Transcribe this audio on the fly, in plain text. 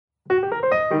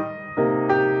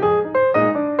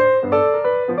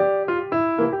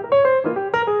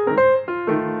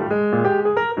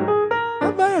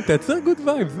תייצר good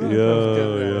vibes.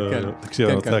 תקשיב,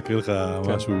 אני רוצה להקריא לך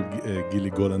משהו, גילי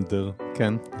גולנטר,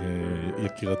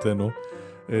 יקירתנו.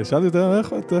 שאלתי אותה,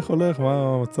 איך הולך, מה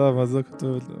המצב, מה זה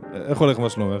כתבת, איך הולך, מה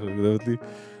שלום, איך כתבת לי,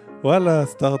 וואלה,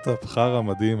 סטארט-אפ, חרה,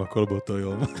 מדהים, הכל באותו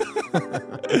יום.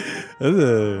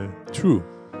 איזה, true,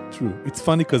 it's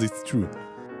funny because it's true.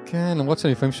 כן, למרות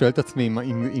שאני לפעמים שואל את עצמי,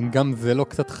 אם גם זה לא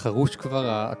קצת חרוש כבר,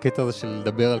 הקטע הזה של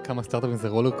לדבר על כמה סטארט-אפים זה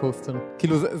רולר קוסטר,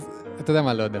 כאילו, אתה יודע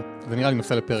מה, לא יודע, זה נראה לי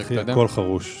נושא לפרק, אתה יודע? הכל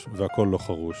חרוש, והכל לא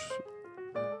חרוש.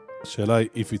 השאלה היא,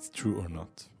 if it's true or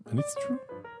not. And it's true.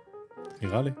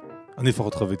 נראה לי. אני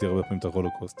לפחות חוויתי הרבה פעמים את הרולר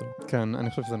קוסטר. כן, אני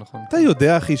חושב שזה נכון. אתה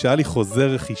יודע, אחי, שהיה לי חוזר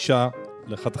רכישה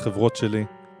לאחת החברות שלי,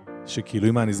 שכאילו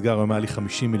אם היה נסגר, אם היה לי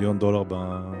 $50 מיליון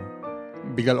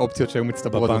בגלל אופציות שהיו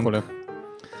מצטברות וכו'.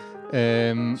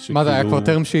 מה זה, היה כבר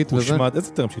טרם שיט וזה?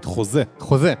 איזה טרם שיט? חוזה.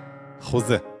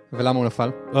 חוזה. ולמה הוא נפל?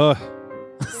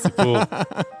 סיפור.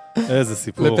 איזה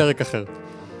סיפור. לפרק אחר.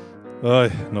 אוי,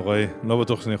 נוראי. לא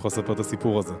בטוח שאני יכול לספר את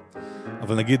הסיפור הזה.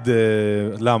 אבל נגיד,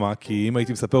 למה? כי אם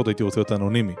הייתי מספר אותו, הייתי רוצה להיות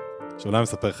אנונימי. שאולי אני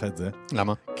מספר לך את זה.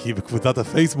 למה? כי בקבוצת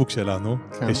הפייסבוק שלנו,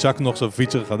 השקנו עכשיו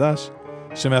פיצ'ר חדש,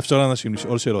 שמאפשר לאנשים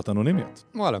לשאול שאלות אנונימיות.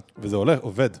 וואלה. וזה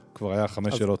עובד. כבר היה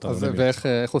 5 שאלות אנונימיות. ואיך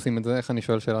עושים את זה? איך אני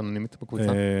שואל שאלה אנונימית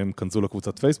בקבוצה? כנסו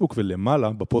לקבוצת פייסבוק, ולמעלה,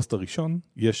 בפוסט הראשון,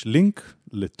 יש לינק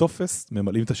לטופס,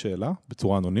 ממלאים את השאלה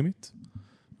בצורה אנונימית,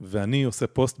 ואני עושה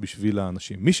פוסט בשביל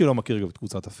האנשים. מי שלא מכיר גם את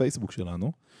קבוצת הפייסבוק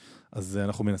שלנו, אז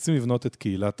אנחנו מנסים לבנות את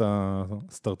קהילת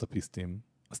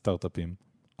הסטארט-אפים,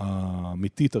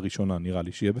 האמיתית הראשונה, נראה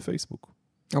לי, שיהיה בפייסבוק.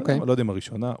 אוקיי. לא יודע אם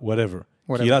הראשונה,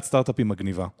 whatever. קהילת סטארט-אפים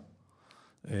מגניבה.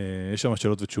 יש שם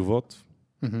שאלות ותשובות.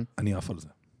 אני עף על זה.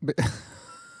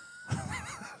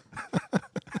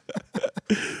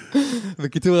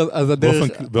 בקיצור, אז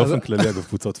הדרך... באופן כללי, אגב,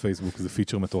 קבוצות פייסבוק, זה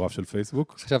פיצ'ר מטורף של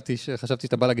פייסבוק. חשבתי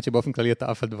שאתה בא להגיד שבאופן כללי אתה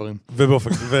עף על דברים.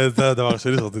 וזה הדבר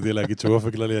שלי שרציתי להגיד,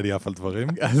 שבאופן כללי אני עף על דברים.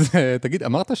 אז תגיד,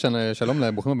 אמרת שלום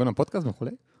לברוכים הבאים לפודקאסט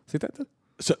וכולי? עשית את זה?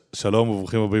 שלום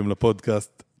וברוכים הבאים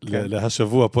לפודקאסט,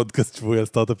 להשבוע, פודקאסט שבועי על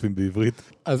סטארט-אפים בעברית.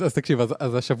 אז תקשיב,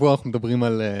 אז השבוע אנחנו מדברים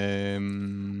על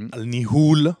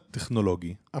ניהול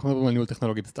טכנולוגי. אנחנו מדברים על ניהול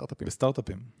טכנולוגי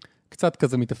בסטארט-אפים. קצת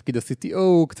כזה מתפקיד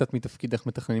ה-CTO, קצת מתפקיד איך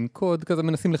מתכננים קוד, כזה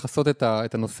מנסים לחסות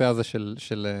את הנושא הזה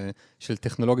של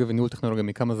טכנולוגיה וניהול טכנולוגיה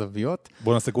מכמה זוויות.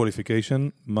 בוא נעשה qualification,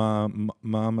 מה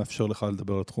מאפשר לך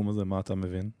לדבר על התחום הזה, מה אתה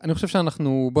מבין? אני חושב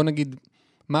שאנחנו, בוא נגיד,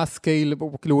 מה הסקייל,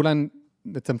 כאילו אולי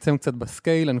נצמצם קצת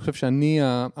בסקייל, אני חושב שאני,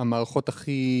 המערכות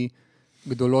הכי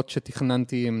גדולות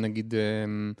שתכננתי, הם נגיד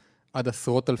עד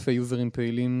 10,000 יוזרים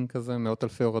פעילים כזה,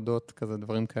 100,000 הורדות, כזה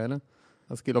דברים כאלה.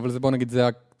 אז כאילו, אבל זה בוא נגיד, זה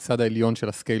הצד העליון של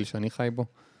הסקייל שאני חי בו.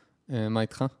 מה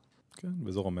איתך? כן,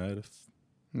 באזור 100,000.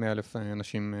 100,000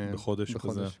 אנשים בחודש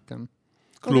כזה. כן.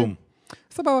 כלום.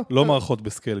 סבבה. לא מערכות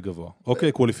בסקייל גבוה.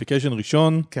 אוקיי, qualification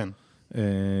ראשון. כן.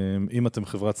 אם אתם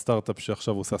חברת סטארט-אפ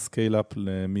שעכשיו עושה סקייל-אפ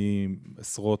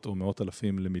מעשרות או מאות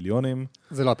אלפים למיליונים.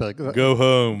 זה לא הפרק. Go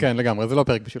home. כן, לגמרי, זה לא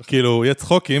הפרק בשבילך. כאילו,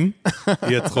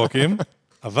 יהיה צחוקים,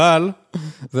 אבל...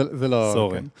 זה לא...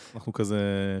 סורי. אנחנו כזה,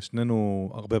 שנינו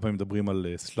הרבה פעמים מדברים על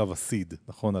שלב הסיד,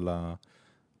 נכון? על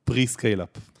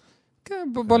ה-pre-scale-up. כן,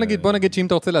 בוא נגיד שאם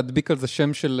אתה רוצה להדביק על זה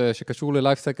שם שקשור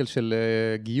ל-life cycle של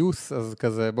גיוס, אז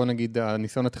כזה, בוא נגיד,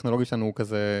 הניסיון הטכנולוגי שלנו הוא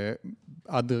כזה,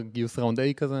 עד גיוס ראונד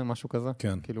A כזה, משהו כזה.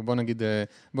 כן. כאילו,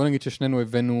 בוא נגיד ששנינו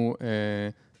הבאנו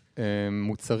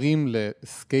מוצרים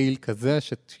לסקייל כזה,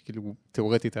 שכאילו,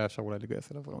 תיאורטית היה אפשר אולי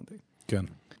לגייס אליו ראונד A. כן.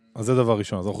 אז זה דבר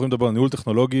ראשון. אז אנחנו יכולים לדבר על ניהול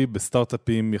טכנולוגי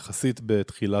בסטארט-אפים יחסית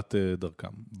בתחילת דרכם,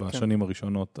 בשנים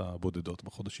הראשונות הבודדות,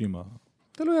 בחודשים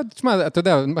תלוי, תשמע, אתה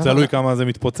יודע... תלוי כמה זה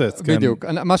מתפוצץ, כן? בדיוק.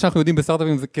 מה שאנחנו יודעים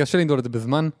בסטארט-אפים זה קשה לנדול את זה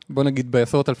בזמן, בוא נגיד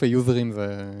ב10,000 יוזרים,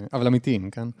 אבל אמיתיים,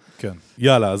 כן? כן.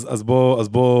 יאללה, אז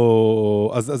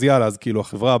יאללה, אז כאילו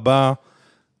החברה הבאה,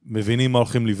 מבינים מה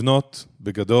הולכים לבנות,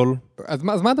 בגדול. אז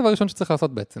מה הדבר הראשון שצריך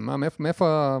לעשות בעצם?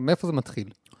 מאיפה זה מתחיל?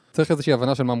 צריך איזושהי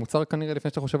הבנה של מה מוצר כנראה לפני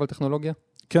שאתה חושב על טכנולוגיה?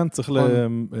 כן,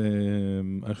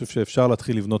 אני חושב שאפשר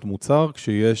להתחיל לבנות מוצר,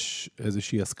 כשיש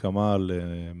איזושהי הסכמה על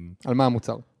מה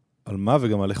המוצר? על מה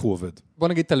וגם על איך הוא עובד. בוא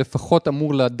נגיד, אתה לפחות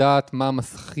אמור לדעת מה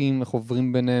המסכים, איך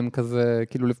עוברים ביניהם כזה,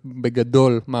 כאילו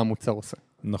בגדול מה המוצר עושה.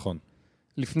 נכון.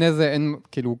 לפני זה אין,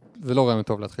 כאילו, זה לא רעיון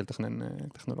טוב להתחיל לתכנן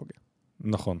טכנולוגיה.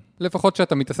 נכון. לפחות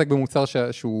שאתה מתעסק במוצר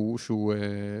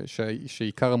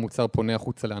שעיקר המוצר פונה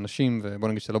החוצה לאנשים, ובוא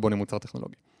נגיד שאתה לא בונה מוצר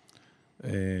טכנולוגי. אתה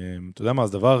יודע מה,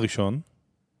 אז דבר הראשון,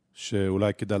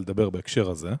 שאולי כדאי לדבר בהקשר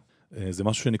הזה, זה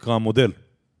משהו שנקרא מודל.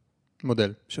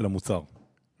 מודל. של המוצר.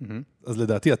 אז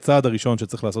לדעתי הצעד הראשון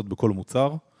שצריך לעשות בכל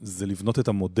מוצר, זה לבנות את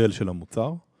המודל של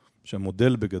המוצר,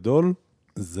 שהמודל בגדול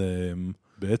זה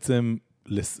בעצם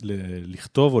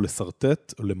לכתוב או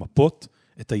לסרטט או למפות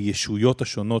את הישויות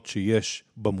השונות שיש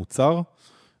במוצר,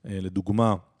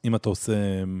 לדוגמה, אם אתה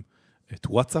עושה את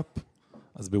וואטסאפ,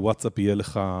 אז בוואטסאפ יהיה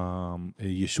לך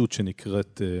ישות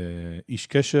שנקראת איש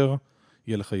קשר,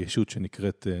 יהיה לך ישות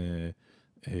שנקראת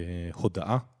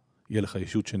הודעה, יהיה לך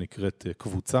ישות שנקראת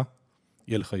קבוצה,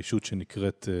 יהיה לך ישות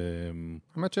שנקראת...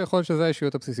 האמת שיכול להיות שזה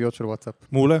הישויות הבסיסיות של וואטסאפ.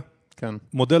 מעולה. כן.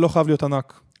 מודל לא חייב להיות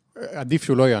ענק. עדיף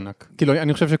שהוא לא יהיה ענק. כאילו,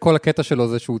 אני חושב שכל הקטע שלו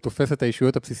זה שהוא תופס את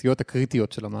הישויות הבסיסיות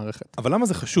הקריטיות של המערכת. אבל למה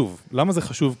זה חשוב? למה זה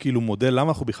חשוב כאילו מודל? למה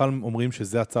אנחנו בכלל אומרים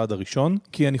שזה הצעד הראשון?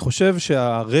 כי אני חושב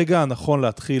שהרגע הנכון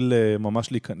להתחיל ממש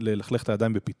ללכלך את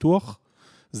הידיים בפיתוח,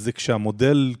 זה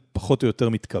כשהמודל פחות או יותר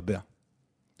מתקבע.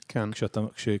 כן.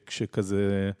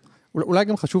 כשכזה... אולי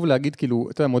גם חשוב להגיד, כאילו,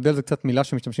 אתה יודע, מודל זה קצת מילה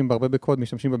שמשתמשים בה הרבה בקוד,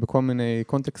 משתמשים בה בכל מיני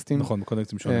קונטקסטים. נכון,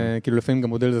 בקונטקסטים שונים. כאילו, לפעמים גם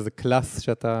מודל זה קלאס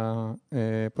שאתה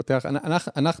פותח.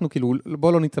 אנחנו, כאילו,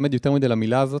 בוא לא נצמד יותר מדי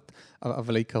למילה הזאת,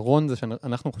 אבל העיקרון זה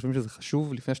שאנחנו חושבים שזה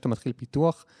חשוב, לפני שאתה מתחיל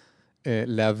פיתוח,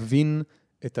 להבין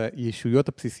את הישויות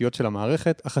הבסיסיות של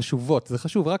המערכת, החשובות, זה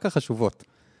חשוב, רק החשובות.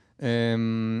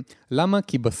 למה?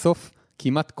 כי בסוף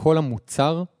כמעט כל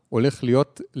המוצר הולך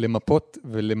להיות למפות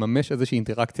ולממש איזושהי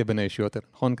אינטראקציה בין הישויות האלה,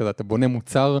 נכון? כזה, אתה בונה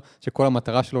מוצר שכל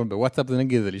המטרה שלו בוואטסאפ זה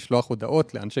נגיד, זה לשלוח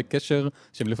הודעות לאנשי קשר,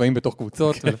 שהם לפעמים בתוך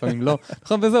קבוצות ולפעמים לא,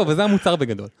 נכון? וזהו, וזה המוצר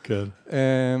בגדול. כן.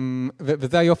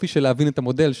 וזה היופי של להבין את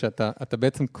המודל, שאתה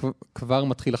בעצם כבר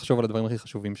מתחיל לחשוב על הדברים הכי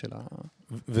חשובים שלה.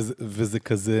 וזה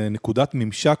כזה נקודת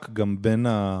ממשק גם בין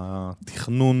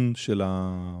התכנון של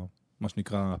מה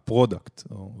שנקרא פרודקט,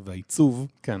 והעיצוב,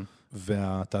 כן.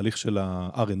 והתהליך של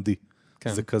ה-R&D.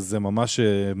 כן. זה כזה ממש,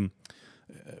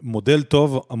 מודל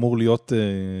טוב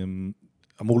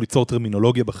אמור ליצור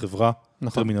טרמינולוגיה בחברה,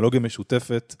 נכון. טרמינולוגיה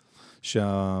משותפת,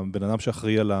 שהבן אדם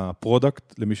שאחראי על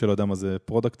הפרודקט, למי שלא יודע מה זה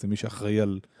פרודקט, זה מי שאחראי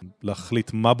על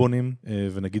להחליט מה בונים,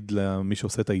 ונגיד למי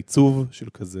שעושה את העיצוב, של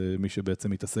כזה מי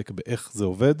שבעצם מתעסק באיך זה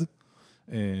עובד,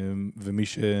 ומי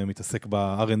שמתעסק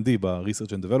ב-R&D, ב-Research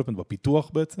and Development,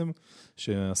 בפיתוח בעצם,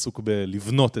 שעסוק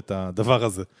בלבנות את הדבר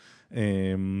הזה.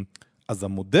 אז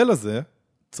המודל הזה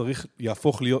צריך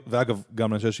יהפוך להיות, ואגב,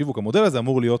 גם לאנשי השיווק, המודל הזה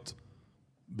אמור להיות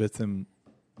בעצם,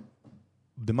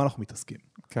 במה אנחנו מתעסקים.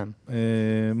 כן.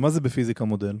 מה זה בפיזיקה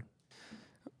מודל?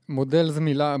 מודל זה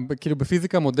מילה, כאילו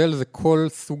בפיזיקה מודל זה כל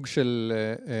סוג של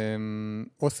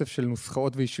אוסף של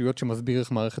נוסחאות ואישויות שמסביר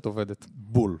איך מערכת עובדת.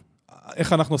 בול.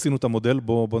 איך אנחנו עשינו את המודל?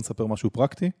 בוא נספר משהו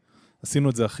פרקטי. עשינו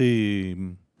את זה הכי...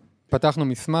 פתחנו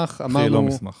מסמך, אמרנו... הכי לא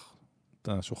מסמך.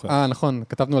 אתה שוכח. נכון,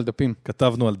 כתבנו על דפים.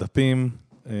 כתבנו על דפים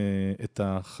את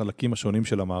החלקים השונים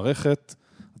של המערכת,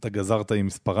 אתה גזרת עם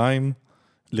מספריים,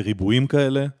 לריבועים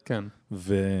כאלה, כן.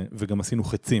 וגם עשינו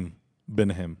חצים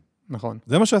ביניהם. נכון.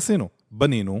 זה מה שעשינו.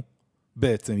 בנינו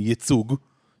בעצם ייצוג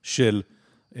של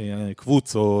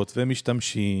קבוצות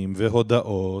ומשתמשים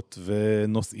והודעות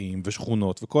ונושאים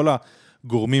ושכונות וכל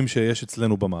הגורמים שיש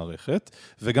אצלנו במערכת,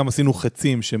 וגם עשינו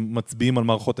חצים שמצביעים על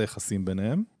מערכות היחסים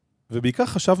ביניהם, ובעיקר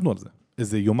חשבנו על זה.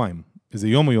 איזה יומיים, איזה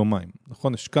יום או יומיים,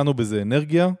 נכון? השקענו בזה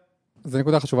אנרגיה. זו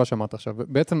נקודה חשובה שאמרת עכשיו.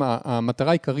 בעצם המטרה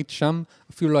העיקרית שם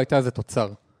אפילו לא הייתה איזה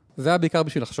תוצר. זה היה בעיקר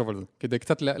בשביל לחשוב על זה, כדי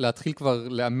קצת להתחיל כבר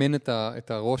לאמן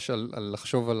את הראש על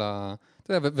לחשוב על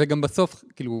וגם בסוף,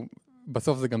 כאילו,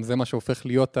 בסוף זה גם זה מה שהופך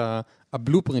להיות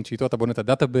הבלופרינט שאיתו אתה בונה את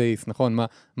הדאטאבייס, נכון?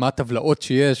 מה הטבלאות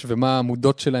שיש ומה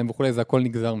העמודות שלהם וכולי, זה הכל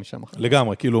נגזר משם.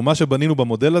 לגמרי, כאילו מה שבנינו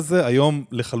במודל הזה, היום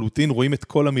לחלוטין רואים את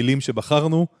כל המילים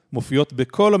שבחרנו, מופיעות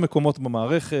בכל המקומות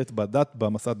במערכת,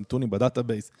 במסד נתונים,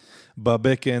 בדאטאבייס,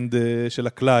 בבק-אנד של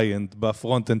הקליינט,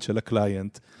 בפרונט-אנד של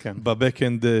הקליינט, כן.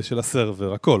 בבק-אנד של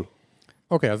הסרבר, הכל.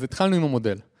 אוקיי, אז התחלנו עם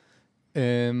המודל.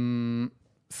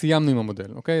 סיימנו עם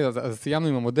המודל, אוקיי? אז סיימנו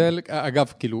עם המודל.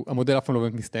 אגב, כאילו, המודל אף פעם לא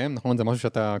באמת מסתיים, נכון? זה משהו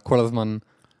שאתה כל הזמן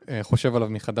חושב עליו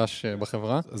מחדש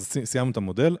בחברה. אז סיימנו את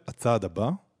המודל. הצעד הבא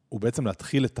הוא בעצם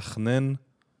להתחיל לתכנן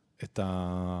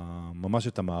ממש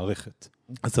את המערכת.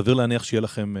 אז סביר להניח שיהיה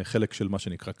לכם חלק של מה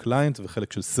שנקרא קליינט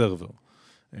וחלק של סרבר.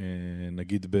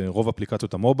 נגיד ברוב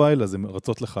אפליקציות המובייל, אז הן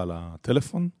רצות לך על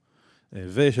הטלפון,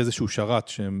 ויש איזשהו שרת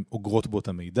שהן אוגרות בו את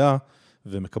המידע,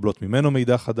 ומקבלות ממנו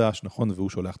מידע חדש, נכון? והוא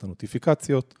שולח את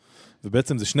הנוטיפיקציות,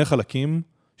 ובעצם זה שני חלקים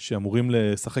שאמורים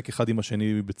לשחק אחד עם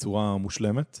השני בצורה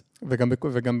מושלמת.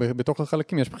 וגם בתוך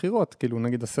החלקים יש בחירות, כאילו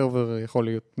נגיד הסרבר יכול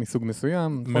להיות מסוג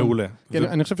מסוים. מעולה. כן,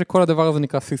 אני חושב שכל הדבר הזה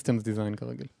נקרא Systems Design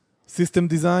כרגיל.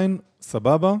 System Design,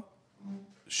 סבבה,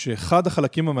 שאחד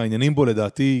החלקים המעניינים בו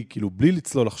לדעתי, כאילו בלי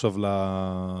לצלול עכשיו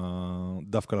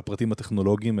דווקא לפרטים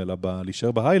הטכנולוגיים, אלא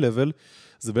להישאר ב-high level,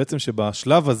 זה בעצם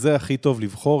שבשלב הזה הכי טוב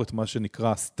לבחור את מה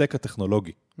שנקרא סטק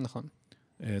הטכנולוגי. נכון.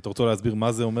 אתה רוצה להסביר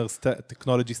מה זה אומר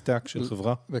טכנולוגי סטק של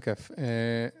חברה? בכיף.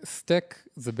 סטק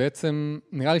זה בעצם,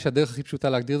 נראה לי שהדרך הכי פשוטה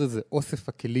להגדיר את זה, זה אוסף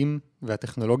הכלים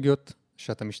והטכנולוגיות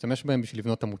שאתה משתמש בהם בשביל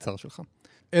לבנות את המוצר שלך.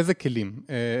 איזה כלים,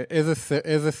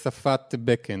 איזה שפת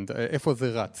backend, איפה זה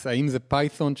רץ? האם זה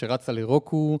פייתון שרץ על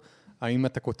אירוקו? האם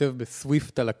אתה כותב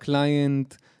בסוויפט על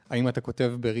הקליינט? האם אתה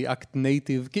כותב בריאקט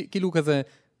נייטיב? כאילו כזה,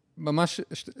 ממש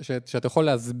שאתה יכול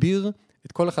להסביר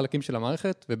את כל החלקים של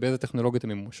המערכת ובאיזה טכנולוגיות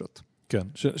הן ממושות. כן,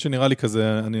 שנראה לי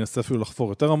כזה, אני אנסה אפילו לחפור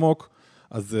יותר עמוק,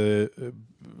 אז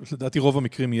לדעתי רוב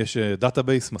המקרים יש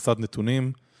דאטאבייס, מסד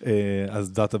נתונים,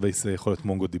 אז דאטאבייס יכול להיות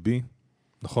MongoDB,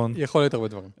 נכון? יכול להיות הרבה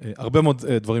דברים. הרבה מאוד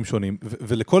דברים שונים,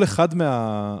 ולכל אחד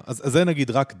אז זה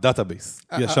נגיד רק דאטאבייס,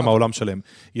 יש שם העולם שלם.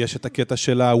 יש את הקטע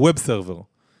של ה-Web Server,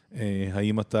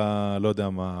 האם אתה, לא יודע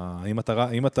מה,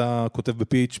 האם אתה כותב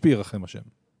ב-PHP, רחם השם.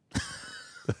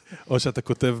 או שאתה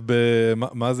כותב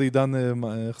מה זה עידן,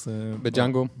 איך זה?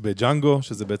 בג'אנגו. בג'אנגו,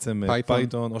 שזה בעצם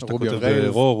פייתון, או שאתה כותב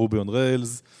ב-Raw, רובי on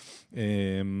Rails.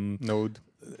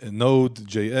 Node,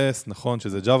 JS, נכון,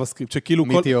 שזה JavaScript, שכאילו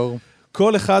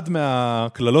כל אחד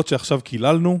מהכללות שעכשיו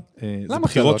קיללנו, זה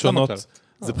בחירות שונות,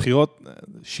 זה בחירות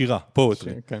שירה,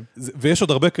 פואטרי. ויש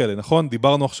עוד הרבה כאלה, נכון?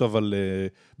 דיברנו עכשיו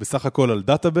בסך הכל על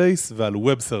דאטאבייס ועל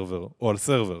ווב סרבר, או על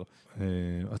סרבר.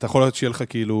 אתה יכול להיות שיהיה לך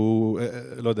כאילו,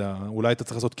 לא יודע, אולי אתה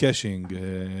צריך לעשות קאשינג,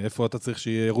 איפה אתה צריך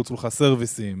שירוצו לך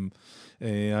סרוויסים,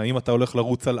 האם אתה הולך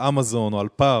לרוץ על אמזון או על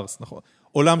פארס, נכון?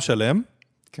 עולם שלם.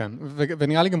 כן,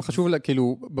 ונראה לי גם חשוב,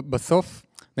 כאילו, בסוף,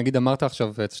 נגיד אמרת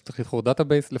עכשיו שצריך לבחור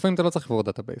דאטאבייס, לפעמים אתה לא צריך לבחור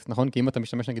דאטאבייס, נכון? כי אם אתה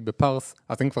משתמש נגיד בפארס,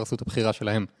 אז הם כבר עשו את הבחירה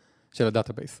שלהם, של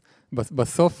הדאטאבייס.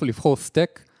 בסוף לבחור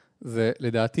סטק, זה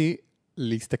לדעתי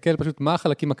להסתכל פשוט מה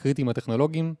החלקים הקריטיים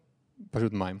הטכנולוגיים,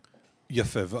 פשוט מים.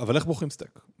 יפה, אבל איך בוחרים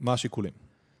סטק? מה השיקולים,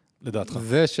 לדעתך?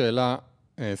 זו שאלה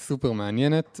סופר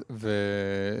מעניינת,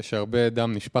 ושהרבה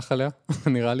דם נשפך עליה,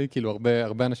 נראה לי, כאילו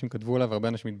הרבה אנשים כתבו עליה, והרבה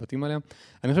אנשים מתבטאים עליה.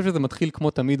 אני חושב שזה מתחיל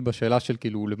כמו תמיד בשאלה של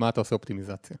כאילו, למה אתה עושה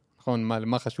אופטימיזציה, נכון?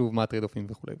 מה חשוב, מה הטרייד-אופים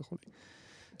וכו' וכו'.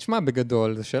 תשמע,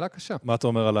 בגדול, זו שאלה קשה. מה אתה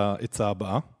אומר על העצה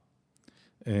הבאה?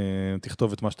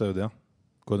 תכתוב את מה שאתה יודע.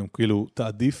 קודם, כאילו,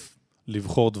 תעדיף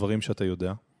לבחור דברים שאתה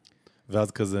יודע,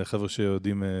 ואז כזה חבר'ה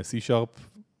שיודעים C#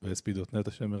 ו-SP.NET,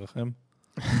 השם מרחם.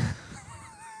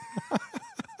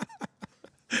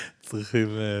 צריכים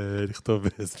לכתוב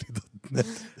ב-SP.NET.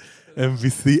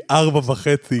 MVC 4.5,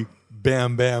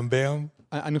 באם, באם, באם.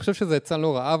 אני חושב שזה עצה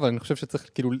לא רעה, אבל אני חושב שצריך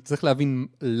כאילו, צריך להבין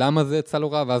למה זה עצה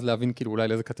לא רעה, ואז להבין כאילו אולי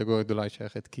לאיזה קטגוריה גדולה היא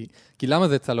שייכת. כי למה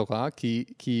זה עצה לא רעה? כי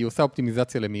היא עושה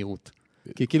אופטימיזציה למהירות.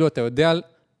 כי כאילו אתה יודע...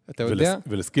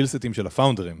 ולסקילסטים של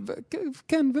הפאונדרים.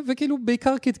 כן, וכאילו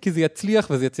בעיקר כי זה יצליח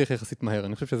וזה יצליח יחסית מהר.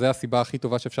 אני חושב שזו הסיבה הכי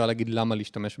טובה שאפשר להגיד למה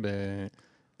להשתמש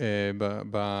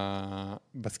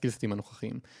בסקילסטים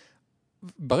הנוכחיים.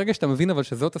 ברגע שאתה מבין אבל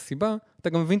שזאת הסיבה, אתה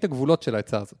גם מבין את הגבולות של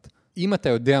ההצעה הזאת. אם אתה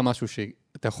יודע משהו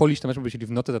שאתה יכול להשתמש בו בשביל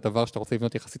לבנות את הדבר שאתה רוצה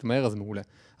לבנות יחסית מהר, אז מעולה.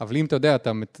 אבל אם אתה יודע,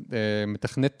 אתה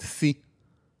מתכנת C,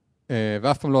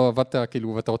 ואף פעם לא עבדת, כאילו,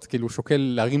 ואתה רוצה כאילו שוקל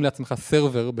להרים לעצמך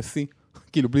סרבר ב-C,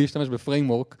 כאילו בלי להשתמש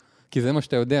בפריימוורק, כי זה מה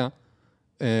שאתה יודע,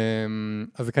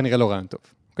 אז זה כנראה לא רעיון טוב.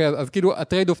 אוקיי? אז כאילו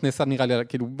הטרייד-אוף נעשה נראה לי,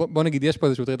 כאילו בוא נגיד, יש פה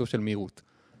איזשהו טרייד-אוף של מהירות.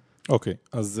 אוקיי,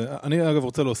 אז אני אגב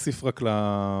רוצה להוסיף רק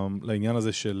לעניין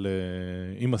הזה של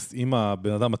אם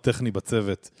הבן אדם הטכני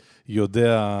בצוות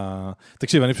יודע,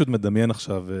 תקשיב, אני פשוט מדמיין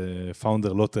עכשיו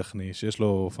פאונדר לא טכני, שיש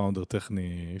לו פאונדר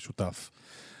טכני שותף.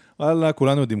 וואלה,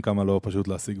 כולנו יודעים כמה לא פשוט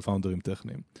להשיג פאונדרים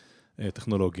טכניים,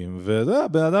 טכנולוגיים,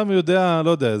 ובן אדם יודע,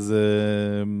 לא יודע, זה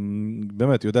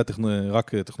באמת, יודע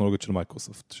רק טכנולוגיות של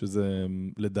מייקרוסופט, שזה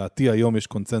לדעתי היום יש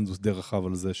קונצנזוס די רחב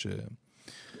על זה ש...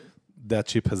 That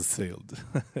ship has sailed,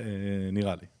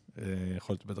 נראה לי.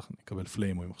 יכול להיות בטח נקבל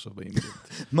פליימוים עכשיו באינטרנט.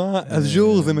 מה,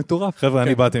 אז'ור, זה מטורף. חבר'ה,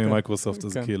 אני באתי ממייקרוסופט,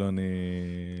 אז כאילו אני...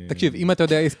 תקשיב, אם אתה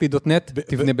יודע ASP.NET,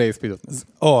 תבנה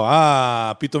ב-ASP.NET.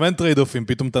 פתאום אין טרייד-אופים,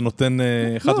 פתאום אתה נותן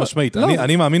חד משמעית.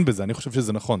 אני מאמין בזה, אני חושב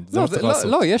שזה נכון, זה מה שצריך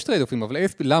לעשות. לא, יש טרייד-אופים, אבל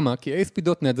למה? כי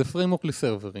ASP.NET זה פריימוורק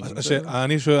לסרברים.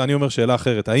 אני אומר שאלה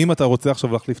אחרת, האם אתה רוצה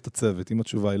עכשיו להחליף את הצוות? אם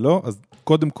התשובה היא לא, אז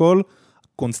קודם כל,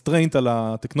 קונסטריינט על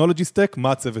הטכנולוגי סטק,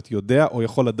 מה הצוות יודע או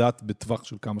יכול לדעת בטווח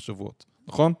של כמה שבועות,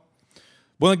 נכון?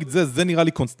 בוא נגיד, זה נראה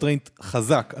לי קונסטריינט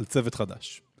חזק על צוות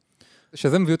חדש.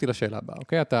 שזה מביא אותי לשאלה הבאה,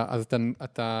 אוקיי? אז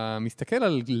אתה מסתכל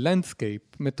על לנדסקייפ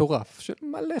מטורף של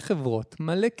מלא חברות,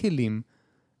 מלא כלים,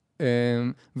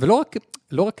 ולא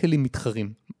רק כלים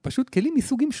מתחרים, פשוט כלים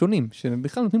מסוגים שונים,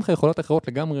 שבכלל נותנים לך יכולות אחרות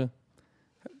לגמרי.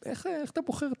 איך אתה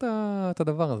בוחר את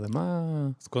הדבר הזה?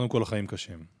 אז קודם כל החיים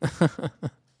קשים.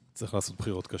 צריך לעשות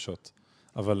בחירות קשות.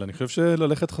 אבל אני חושב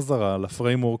שללכת חזרה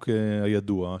לפריימורק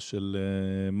הידוע של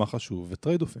מה חשוב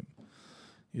וטרייד-אופים.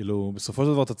 כאילו, בסופו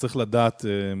של דבר אתה צריך לדעת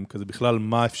כזה בכלל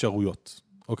מה האפשרויות.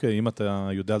 אוקיי, אם אתה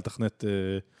יודע לתכנת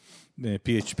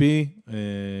PHP,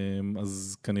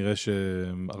 אז כנראה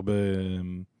שהרבה,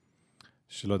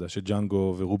 שלא יודע,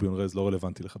 שג'אנגו ורובי און רייז לא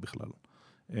רלוונטי לך בכלל.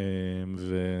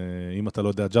 ואם אתה לא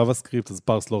יודע JavaScript, אז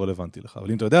פארס לא רלוונטי לך.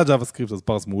 אבל אם אתה יודע JavaScript, אז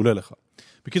פארס מעולה לך.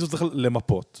 בקיצור, צריך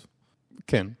למפות.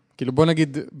 כן. כאילו בוא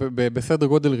נגיד בסדר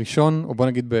גודל ראשון, או בוא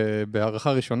נגיד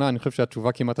בהערכה ראשונה, אני חושב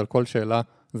שהתשובה כמעט על כל שאלה,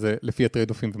 זה לפי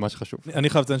הטרייד-אופים ומה שחשוב. אני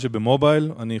חייב לציין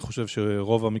שבמובייל, אני חושב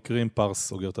שרוב המקרים פארס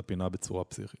סוגר את הפינה בצורה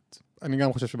פסיכית. אני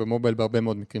גם חושב שבמובייל בהרבה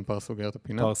מאוד מקרים פארס סוגר את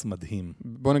הפינה. פארס מדהים.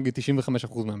 בוא נגיד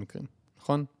 95% מהמקרים,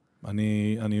 נכון?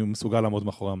 אני מסוגל לעמוד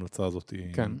מאחורי ההמלצה הזאת,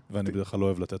 כן. ואני בדרך כלל לא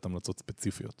אוהב לתת המלצות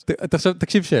ספציפיות.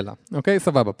 תקשיב שאלה, אוקיי?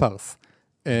 סבבה, פארס.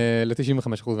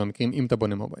 ל-95% מהמקרים, אם אתה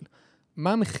בונה מובייל.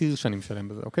 מה המחיר שאני משלם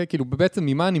בזה, אוקיי? כאילו, בעצם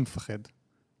ממה אני מפחד?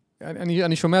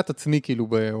 אני שומע את עצמי, כאילו,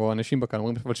 או אנשים בקהל,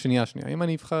 אומרים, אבל שנייה, אם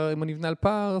אני אבנה על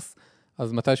פארס,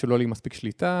 אז מתי שלא לי מספיק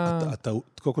שליטה...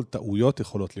 קודם כל, טעויות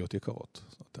יכולות להיות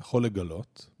יקרות. אתה יכול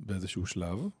לגלות באיזשהו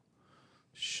שלב,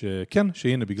 שכן,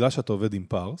 שהנה, בגלל שאתה עובד עם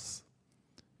פארס,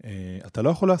 אתה לא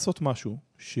יכול לעשות משהו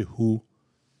שהוא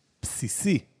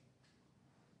בסיסי,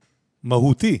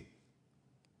 מהותי,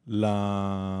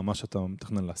 למה שאתה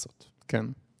מתכנן לעשות. כן.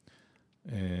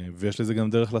 ויש לזה גם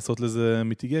דרך לעשות לזה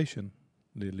מיטיגיישן,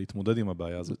 להתמודד עם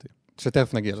הבעיה הזאת.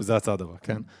 שתכף נגיע לזה. שזה הצעד הבא.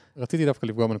 כן. רציתי דווקא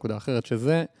לפגוע בנקודה אחרת,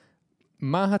 שזה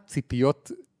מה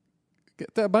הציפיות,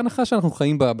 בהנחה שאנחנו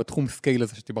חיים בתחום סקייל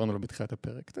הזה שדיברנו עליו בתחילת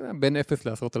הפרק, בין 0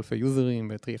 ל10,000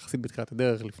 יוזרים, יחסית בתחילת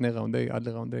הדרך, לפני ראונד A עד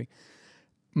לראונד A,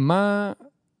 מה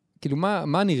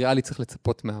אני ריאלי צריך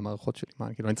לצפות מהמערכות שלי?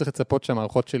 כאילו, אני צריך לצפות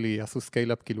שהמערכות שלי יעשו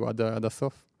סקייל-אפ כאילו עד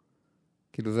הסוף?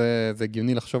 כאילו, זה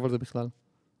הגיוני לחשוב על זה בכלל?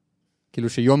 כאילו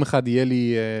שיום אחד יהיה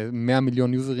לי 100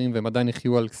 מיליון יוזרים, והם עדיין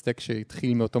יחיו על סטק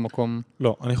שהתחיל מאותו מקום.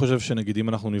 לא, אני חושב שנגיד אם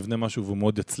אנחנו נבנה משהו והוא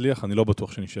מאוד יצליח, אני לא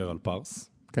בטוח שנשאר על פארס.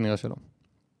 כנראה שלא.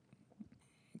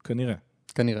 כנראה.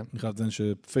 כנראה. אני חייב לציין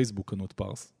שפייסבוק קנו את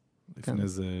פארס, לפני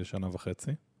איזה שנה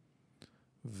וחצי,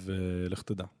 ולך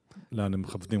תדע, לאן הם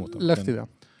מכוונים אותם. לך תדע.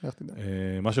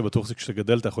 מה שבטוח זה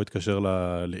כשגדל, אתה יכול להתקשר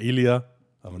לאיליה,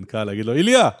 המנכ"ל, להגיד לו,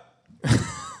 איליה!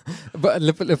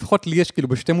 לפחות לי יש כאילו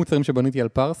בשתי מוצרים שבניתי על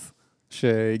פארס,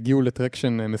 שהגיעו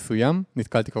לטרקשן מסוים,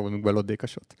 נתקלתי כבר במגבלות די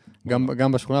קשות.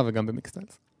 גם בשכונה וגם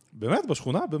במיקסטיילס. באמת?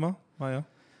 בשכונה? במה? מה היה?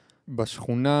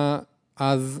 בשכונה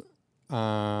אז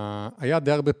היה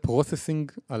די הרבה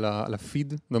פרוססינג על הפיד.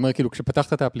 זאת אומרת, כאילו,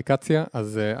 כשפתחת את האפליקציה,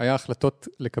 אז היה החלטות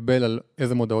לקבל על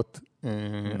איזה מודעות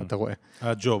אתה רואה.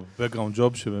 היה ג'וב, background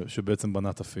job שבעצם בנה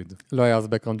את הפיד. לא היה אז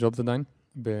background jobs עדיין.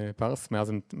 בפארס,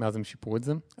 מאז הם שיפרו את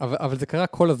זה. אבל זה קרה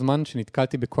כל הזמן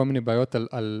שנתקלתי בכל מיני בעיות,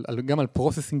 גם על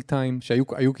processing time,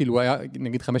 שהיו כאילו, היה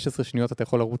נגיד 15 שניות, אתה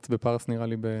יכול לרוץ בפארס נראה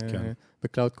לי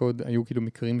בקלאוד קוד, היו כאילו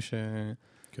מקרים ש...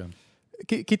 כן.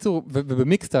 קיצור,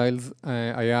 ובמיקסטיילס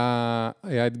היה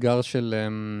אתגר של...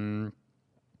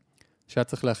 שהיה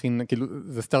צריך להכין, כאילו,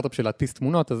 זה סטארט-אפ של להדפיס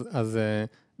תמונות, אז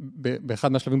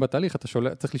באחד מהשלבים בתהליך, אתה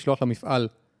צריך לשלוח למפעל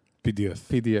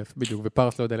PDF, בדיוק,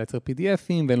 ופארס לא יודע לייצר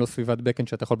PDFים, ואין לו סביבת בקאנד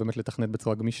שאתה יכול באמת לתכנת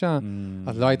בצורה גמישה,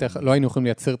 אז לא היינו יכולים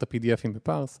לייצר את ה-PDFים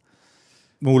בפארס.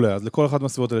 מעולה, אז לכל אחת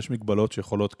מהסביבות האלה יש מגבלות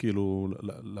שיכולות כאילו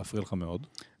להפריע לך מאוד.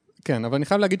 כן, אבל אני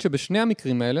חייב להגיד שבשני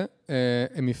המקרים האלה,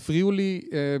 הם הפריעו לי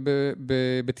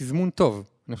בתזמון טוב.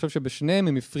 אני חושב שבשניהם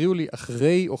הם הפריעו לי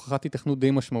אחרי הוכחת התכנות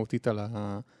די משמעותית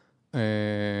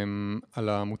על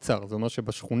המוצר. זה אומר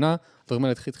שבשכונה, הדברים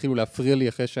האלה התחילו להפריע לי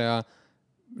אחרי שהיה...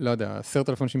 לא יודע,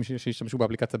 10,000 אנשים שהשתמשו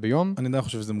באפליקציה ביום. אני לא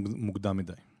חושב שזה מוקדם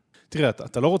מדי. תראה,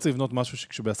 אתה לא רוצה לבנות משהו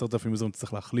שכשב10,000 יוזרים אתה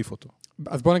צריך להחליף אותו.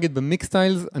 אז בוא נגיד,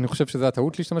 במיקסטיילס, אני חושב שזה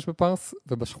הטעות להשתמש בפארס,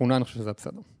 ובשכונה אני חושב שזה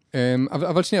בסדר.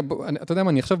 אבל שנייה, אתה יודע מה,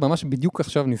 אני עכשיו, ממש בדיוק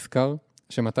עכשיו נזכר,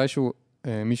 שמתישהו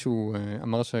מישהו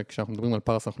אמר שכשאנחנו מדברים על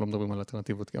פארס, אנחנו לא מדברים על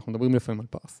אלטרנטיבות, כי אנחנו מדברים לפעמים על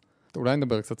פארס. אולי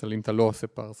נדבר קצת על אם אתה לא עושה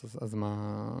פארס, אז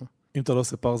מה... אם אתה לא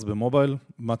עושה פארס במובייל,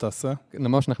 מה תעשה?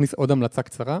 ממש נכניס עוד המלצה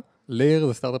קצרה. לייר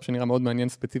זה סטארט-אפ שנראה מאוד מעניין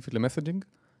ספציפית למסג'ינג.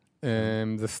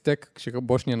 זה סטק,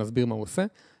 שבו שנייה נסביר מה הוא עושה,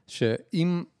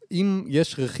 שאם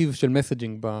יש רכיב של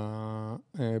מסג'ינג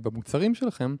במוצרים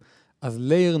שלכם, אז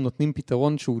לייר נותנים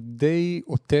פתרון שהוא די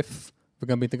עוטף,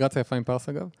 וגם באינטגרציה יפה עם פארס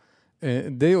אגב,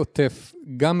 די עוטף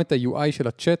גם את ה-UI של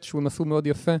הצ'אט, שהוא עשו מאוד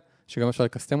יפה, שגם אפשר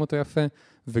לקסטם אותו יפה,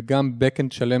 וגם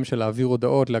backend שלם של להעביר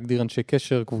הודעות, להגדיר אנשי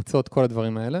קשר, קבוצות, כל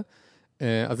הדברים האלה.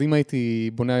 אז אם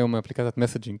הייתי בונה היום אפליקציית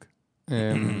מסג'ינג,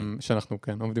 שאנחנו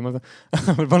כן עובדים על זה,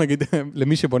 אבל בוא נגיד,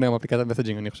 למי שבונה היום אפליקציית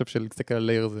מסג'ינג, אני חושב שלהסתכל על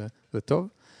לייר זה טוב.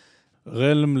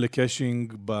 רלם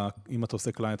לקאשינג, אם אתה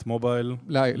עושה קליינט מובייל,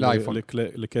 לאייפון.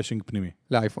 לקאשינג פנימי.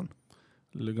 לאייפון.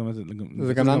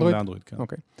 זה גם לאנדרואיד, כן.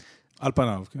 אוקיי. על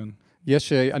פניו, כן.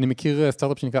 אני מכיר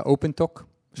סטארט-אפ שנקרא OpenTalk,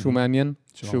 שהוא מעניין,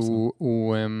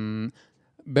 שהוא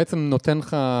בעצם נותן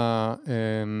לך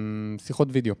שיחות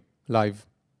וידאו, לייב,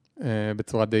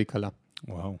 בצורה די קלה.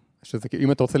 וואו. שזה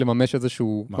אם אתה רוצה לממש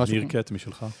איזשהו... מה, מירקט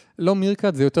משלך? לא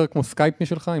מירקט, זה יותר כמו סקייפ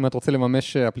משלך, אם אתה רוצה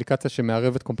לממש אפליקציה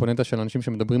שמערבת קומפוננטה של אנשים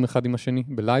שמדברים אחד עם השני,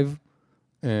 בלייב,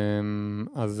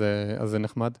 אז זה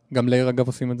נחמד. גם לייר אגב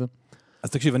עושים את זה. אז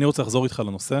תקשיב, אני רוצה לחזור איתך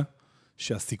לנושא,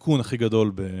 שהסיכון הכי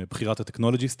גדול בבחירת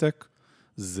הטכנולוגי סטק,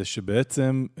 זה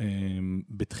שבעצם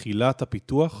בתחילת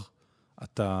הפיתוח,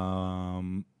 אתה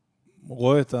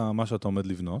רואה את מה שאתה עומד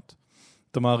לבנות,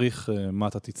 אתה מעריך מה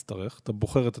אתה תצטרך, אתה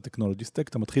בוחר את הטכנולוגי סטק,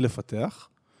 אתה מתחיל לפתח,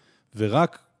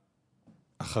 ורק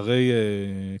אחרי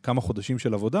כמה חודשים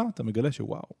של עבודה, אתה מגלה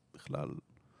שוואו, בכלל,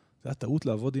 זה היה טעות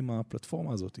לעבוד עם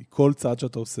הפלטפורמה הזאת. כל צעד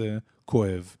שאתה עושה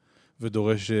כואב,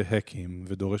 ודורש הקים,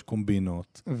 ודורש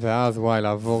קומבינות. ואז וואי,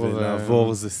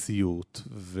 לעבור זה סיוט.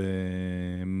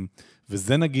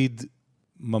 וזה נגיד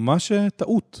ממש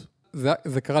טעות.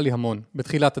 זה קרה לי המון,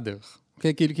 בתחילת הדרך.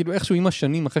 כאילו איכשהו עם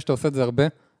השנים, אחרי שאתה עושה את זה הרבה,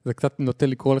 זה קצת נוטה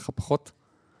לקרוא לך פחות,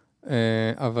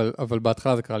 אבל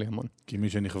בהתחלה זה קרה לי המון. כי מי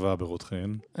שנכווה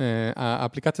ברותחן.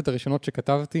 האפליקציות הראשונות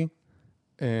שכתבתי,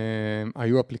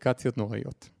 היו אפליקציות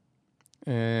נוראיות.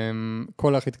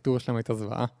 כל הארכיטקטורה שלהם הייתה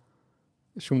זוועה.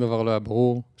 שום דבר לא היה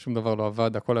ברור, שום דבר לא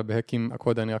עבד, הכל היה בהקים,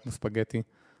 הקוד היה נראה כמו ספגטי.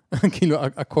 כאילו,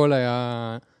 הכל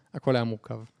היה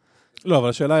מורכב. לא, אבל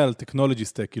השאלה היא על טכנולוגי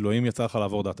סטק, כאילו, האם יצא לך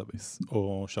לעבור דאטאבייס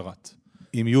או שרת.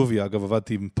 עם יובי, אגב,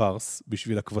 עבדתי עם פארס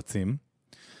בשביל הקבצים,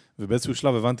 ובאיזשהו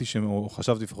שלב הבנתי, או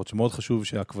חשבתי לפחות, שמאוד חשוב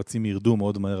שהקבצים ירדו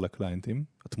מאוד מהר לקליינטים,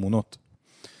 התמונות.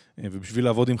 ובשביל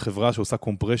לעבוד עם חברה שעושה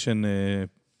קומפרשן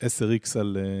 10x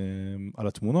על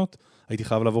התמונות, הייתי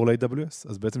חייב לעבור ל-AWS.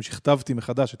 אז בעצם שכתבתי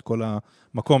מחדש את כל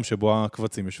המקום שבו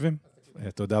הקבצים יושבים.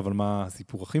 אתה יודע, אבל מה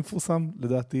הסיפור הכי מפורסם,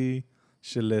 לדעתי,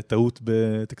 של טעות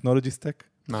בטכנולוגי סטק?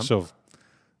 מה? תחשוב.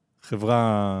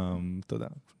 חברה, אתה יודע.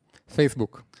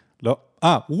 פייסבוק. לא.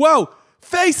 וואו!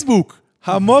 פייסבוק!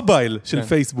 המובייל של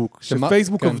פייסבוק.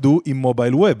 שפייסבוק עבדו עם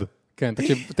מובייל ווב. כן,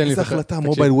 תקשיב, תן לי... איזה החלטה,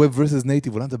 מובייל ווב versus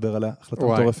נייטיב, אולי נדבר עליה, החלטה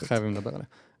מטורפת. וואי, חייבים לדבר עליה.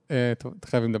 טוב,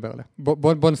 חייבים לדבר עליה.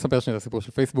 בוא נספר שנייה את הסיפור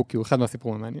של פייסבוק, כי הוא אחד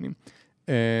מהסיפורים המעניינים.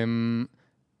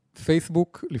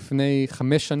 פייסבוק, לפני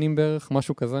 5 שנים בערך,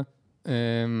 משהו כזה,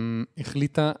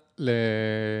 החליטה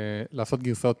לעשות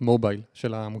גרסאות מובייל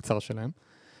של המוצר שלהם,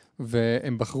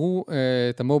 והם בחרו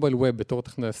את המובייל ווב בתור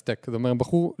סטק. זאת אומרת, הם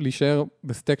בחרו להישאר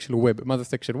בסטק של ווב. מה זה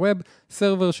סטק של ווב?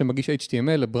 סרבר שמגיש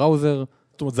HTML לבראוזר.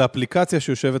 זאת אומרת, זו אפליקציה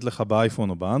שיושבת לך באייפון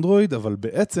או באנדרואיד, אבל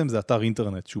בעצם זה אתר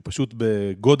אינטרנט, שהוא פשוט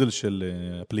בגודל של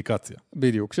אפליקציה.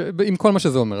 בדיוק, עם כל מה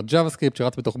שזה אומר, JavaScript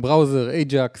שרץ בתוך בראוזר,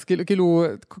 Ajax, כאילו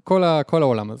כל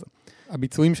העולם הזה.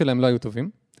 הביצועים שלהם לא היו טובים,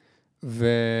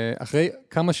 ואחרי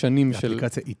כמה שנים של...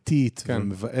 אפליקציה איטית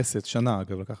ומבאסת, שנה,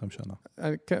 אגב, לקח להם שנה.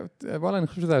 וואלה, אני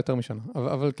חושב שזה היה יותר משנה,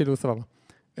 אבל כאילו סבבה.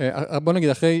 בוא נגיד,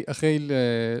 אחרי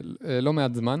לא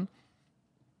מעט זמן,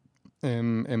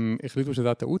 הם החליטו שזה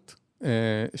היה טעות,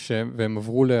 והם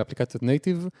עברו לאפליקציות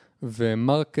נייטיב,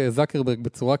 ומרק זקרברג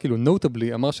בצורה כאילו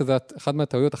נוטבלי, אמר שזה אחת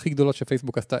מהטעויות הכי גדולות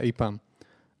שפייסבוק עשתה אי פעם,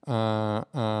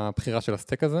 הבחירה של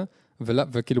הסטק הזה,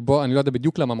 וכאילו בוא, אני לא יודע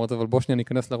בדיוק למה אמרת, אבל בוא שנייה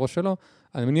ניכנס לראש שלו,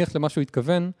 אני מניח למה שהוא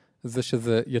התכוון, זה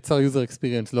שזה יצר user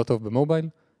experience לא טוב במובייל,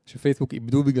 שפייסבוק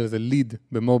איבדו בגלל זה ליד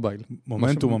במובייל.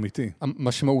 מומנטום אמיתי.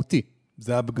 משמעותי.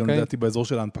 זה היה גם לדעתי באזור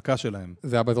של ההנפקה שלהם.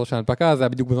 זה היה באזור של ההנפקה, זה היה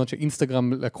בדיוק בזמן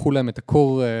שאינסטגרם לקחו להם את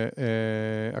הקור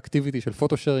אקטיביטי של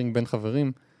פוטו-שיירינג בין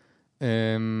חברים,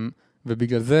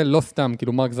 ובגלל זה לא סתם,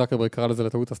 כאילו מרק זקרברג קרא לזה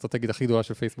לטעות האסטרטגית הכי גדולה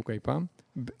של פייסבוק אי פעם,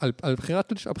 על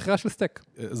הבחירה של סטק.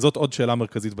 זאת עוד שאלה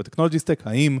מרכזית בטכנולוגי סטק,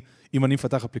 האם אם אני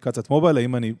מפתח אפליקציית מובייל,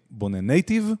 האם אני בונה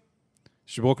נייטיב,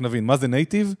 שבו רק נבין מה זה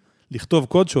נייטיב, לכתוב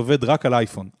קוד שעובד רק על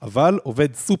אייפון, אבל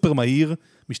עובד סופר מהיר,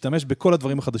 משתמש בכל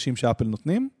הדברים החדשים שאפל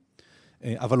נותנים,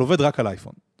 אבל עובד רק על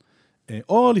אייפון.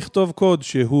 או לכתוב קוד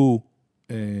שהוא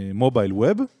מובייל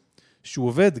ווב, שהוא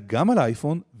עובד גם על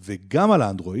האייפון וגם על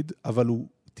האנדרואיד, אבל הוא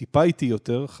טיפה איטי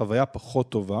יותר, חוויה פחות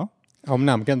טובה.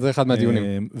 אמנם, כן, זה אחד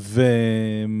מהדיונים.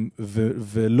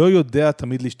 ולא יודע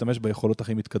תמיד להשתמש ביכולות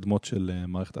הכי מתקדמות של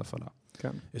מערכת ההפעלה.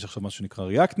 כן. יש עכשיו משהו שנקרא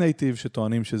React Native,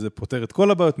 שטוענים שזה פותר את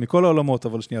כל הבעיות מכל העולמות,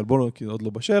 אבל שנייה, בואו, כי עוד לא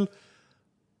בשל.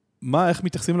 איך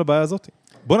מתייחסים לבעיה הזאת?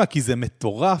 בואו כי זה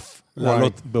מטורף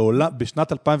לעלות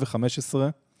בשנת 2015,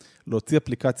 להוציא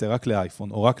אפליקציה רק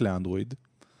לאייפון או רק לאנדרואיד,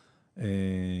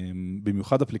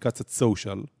 במיוחד אפליקציית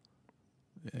סושיאל,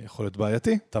 יכול להיות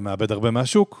בעייתי, אתה מאבד הרבה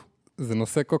מהשוק. זה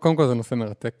נושא, קודם כל זה נושא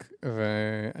מרתק,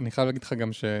 ואני חייב להגיד לך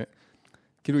גם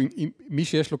כאילו, מי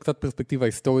שיש לו קצת פרספקטיבה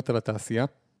היסטורית על התעשייה,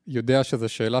 יודע שזו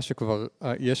שאלה שכבר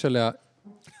יש עליה,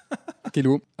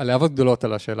 כאילו, הלהבות גדולות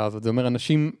על השאלה הזאת. זה אומר,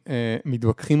 אנשים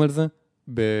מתווכחים על זה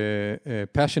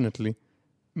passionately,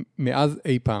 מאז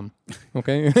אי פעם,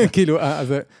 אוקיי? כאילו,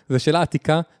 זו שאלה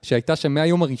עתיקה שהייתה שם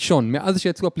מהיום הראשון, מאז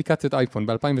שיצאו אפליקציות אייפון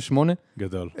ב-2008.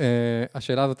 גדול.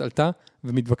 השאלה הזאת עלתה,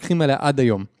 ומתווכחים עליה עד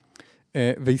היום.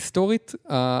 והיסטורית,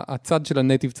 הצד של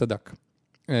הנייטיב צדק.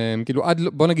 כאילו,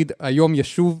 בוא נגיד, היום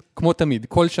ישוב, כמו תמיד,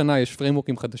 כל שנה יש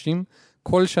פריימוורקים חדשים,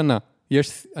 כל שנה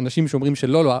יש אנשים שאומרים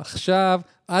שלא, עכשיו,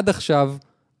 עד עכשיו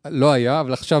לא היה,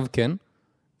 אבל עכשיו כן,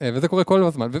 וזה קורה כל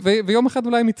הזמן, ויום אחד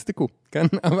אולי הם יצדקו, כן?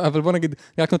 אבל בוא נגיד,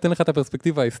 רק נותן לך את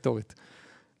הפרספקטיבה ההיסטורית.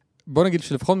 בוא נגיד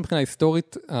שלפחות מבחינה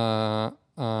היסטורית,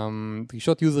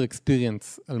 דרישות user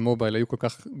experience על מובייל היו כל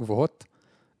כך גבוהות,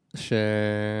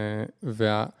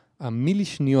 והמילי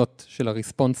שניות של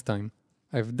הרספונס טיים,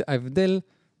 ההבדל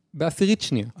בעשירית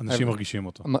שנייה. אנשים מרגישים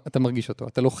אותו. אתה מרגיש אותו.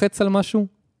 אתה לוחץ על משהו,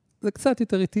 זה קצת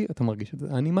יותר איטי, אתה מרגיש את זה.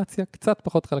 האנימציה קצת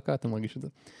פחות חלקה, אתה מרגיש את זה.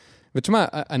 ותשמע,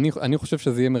 אני חושב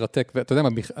שזה יהיה מרתק, ואתה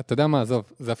יודע מה, עזוב,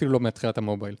 זה אפילו לא מתחילת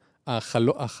המובייל.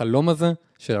 החלום הזה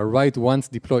של ה-write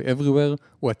once, deploy everywhere,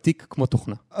 הוא עתיק כמו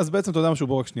תוכנה. אז בעצם אתה יודע משהו,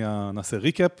 בואו רק שנייה נעשה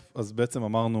ריקאפ, אז בעצם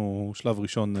אמרנו שלב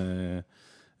ראשון,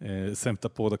 סיים את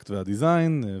הפרודקט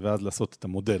והדיזיין, ואז לעשות את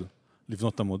המודל,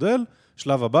 לבנות את המודל.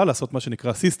 שלב הבא, לעשות מה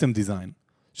שנקרא System Design,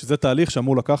 שזה תהליך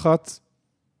שאמור לקחת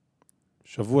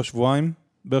שבוע, שבועיים,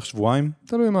 בערך שבועיים.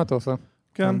 תלוי מה אתה עושה.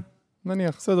 כן.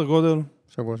 נניח. סדר גודל.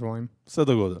 שבוע, שבועיים.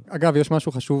 סדר גודל. אגב, יש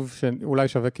משהו חשוב שאולי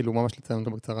שווה כאילו ממש לציין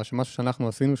אותו בקצרה, שמשהו שאנחנו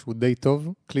עשינו שהוא די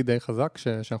טוב, כלי די חזק,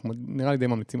 שאנחנו נראה לי די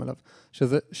ממליצים עליו,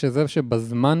 שזה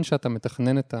שבזמן שאתה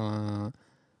מתכנן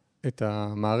את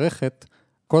המערכת,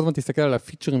 כל הזמן תסתכל על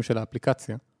הפיצ'רים של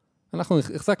האפליקציה. אנחנו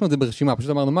החזקנו את זה ברשימה, פשוט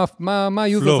אמרנו,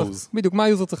 מה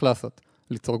היוזר צריך לעשות?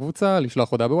 ליצור קבוצה,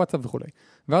 לשלוח הודעה בוואטסאפ וכו'.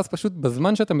 ואז פשוט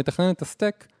בזמן שאתה מתכנן את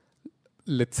הסטק,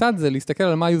 לצד זה להסתכל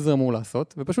על מה היוזר אמור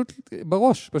לעשות, ופשוט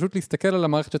בראש, פשוט להסתכל על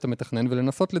המערכת שאתה מתכנן,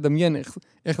 ולנסות לדמיין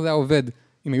איך זה היה עובד,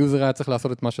 אם היוזר היה צריך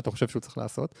לעשות את מה שאתה חושב שהוא צריך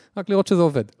לעשות, רק לראות שזה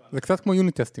עובד. זה קצת כמו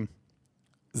יוניט טסטים.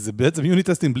 זה בעצם יוניט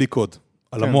טסטים בלי קוד,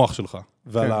 על המוח שלך,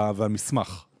 ועל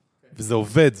המסמך. וזה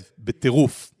עובד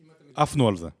בטירוף. עפנו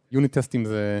על זה. יוניט טסטים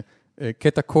זה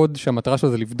קטע קוד שהמטרה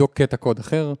שלו זה לבדוק קטע קוד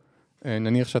אחר.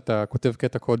 נניח שאתה כותב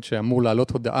קטע קוד שאמור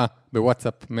לעלות הודעה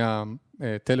בוואטסאפ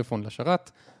מהטלפון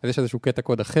לשרת, אז יש איזשהו קטע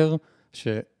קוד אחר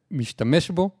שמשתמש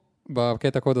בו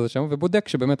בקטע קוד הזה שם, ובודק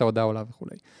שבאמת ההודעה עולה וכו'.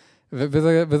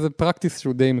 וזה פרקטיס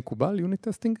שהוא די מקובל, יוניט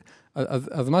טסטינג.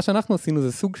 אז מה שאנחנו עשינו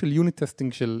זה סוג של יוניט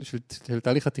טסטינג של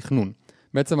תהליך התכנון.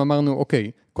 בעצם אמרנו,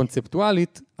 אוקיי,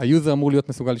 קונספטואלית, היוזר אמור להיות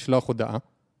מסוגל לשלוח הודעה.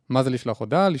 מה זה לשלוח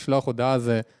הודעה? לשלוח הודעה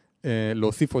זה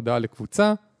להוסיף הודעה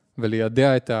לקבוצה,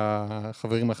 ולידע את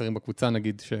החברים האחרים בקבוצה,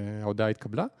 נגיד שההודעה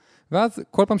התקבלה, ואז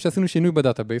כל פעם שעשינו שינוי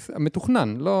בדאטאבייס,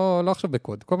 המתוכנן, לא עכשיו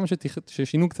בקוד, כל פעם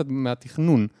ששינו קצת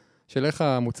מהתכנון של איך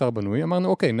המוצר בנוי, אמרנו,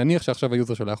 אוקיי, נניח שעכשיו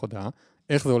היוזר שולח הודעה,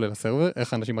 איך זה עולה לסרבר,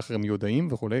 איך האנשים האחרים יודעים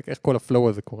וכו', איך כל הפלואו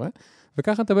הזה קורה,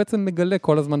 וככה אתה בעצם מגלה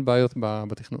כל הזמן בעיות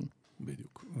בתכנון.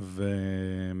 בדיוק.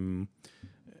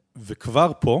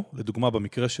 וכבר פה, לדוגמה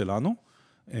במקרה שלנו,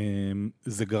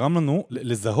 זה גרם לנו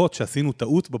לזהות שעשינו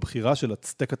טעות בבחירה של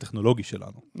הסטק הטכנולוגי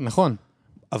שלנו. נכון.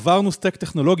 עברנו סטק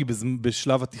טכנולוגי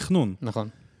בשלב התכנון. נכון.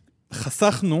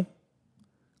 חסכנו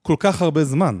כל כך הרבה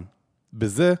זמן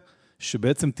בזה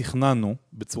שבעצם תכננו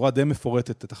בצורה די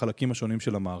מפורטת את החלקים השונים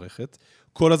של המערכת.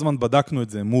 כל הזמן בדקנו את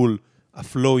זה מול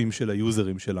הפלואים של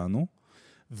היוזרים שלנו,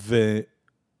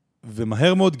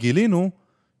 ומהר מאוד גילינו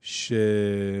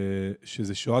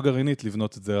שזה שואה גרעינית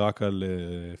לבנות את זה רק על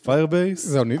Firebase.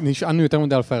 זהו, נשענו יותר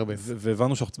מדי על Firebase.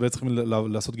 והבנו שאנחנו בעצם צריכים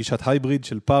לעשות גישת הייבריד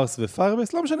של פארס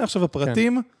ו-Firebase. לא משנה עכשיו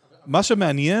הפרטים. מה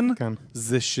שמעניין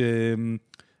זה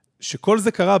שכל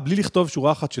זה קרה בלי לכתוב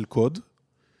שורה אחת של קוד,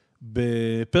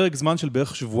 בפרק זמן של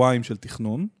בערך שבועיים של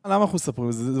תכנון. למה אנחנו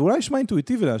מספרים? זה אולי נשמע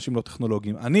אינטואיטיבי לאנשים לא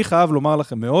טכנולוגיים. אני חייב לומר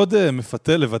לכם, מאוד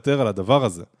מפתה לוותר על הדבר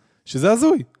הזה, שזה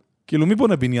הזוי. כאילו, מי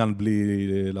בונה בניין בלי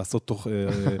לעשות תוך...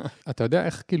 אתה יודע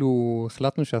איך כאילו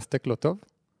החלטנו שהסטק לא טוב?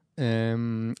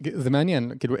 זה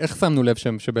מעניין, כאילו, איך שמנו לב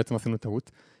שבעצם עשינו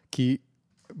טעות? כי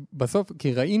בסוף,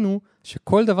 כי ראינו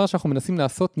שכל דבר שאנחנו מנסים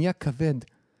לעשות נהיה כבד.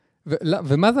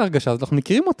 ומה זה ההרגשה? אז אנחנו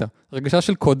מכירים אותה. הרגשה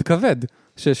של קוד כבד.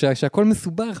 שהכל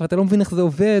מסובך, ואתה לא מבין איך זה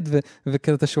עובד,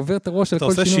 ואתה שובר את הראש על כל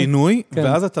שינוי. אתה עושה שינוי,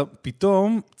 ואז אתה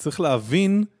פתאום צריך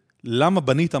להבין למה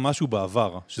בנית משהו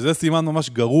בעבר. שזה סימן ממש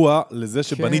גרוע לזה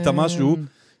שבנית משהו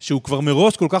שהוא כבר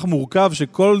מראש כל כך מורכב,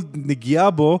 שכל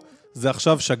נגיעה בו זה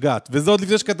עכשיו שגת. וזה עוד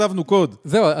לפני שכתבנו קוד.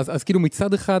 זהו, אז כאילו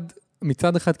מצד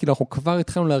אחד, כאילו אנחנו כבר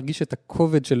התחלנו להרגיש את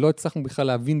הכובד שלא הצלחנו בכלל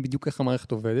להבין בדיוק איך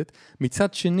המערכת עובדת.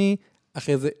 מצד שני,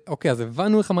 אחרי זה, אוקיי, אז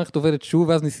הבנו איך המערכת עובדת שוב,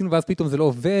 ואז ניסינו, ואז פתאום זה לא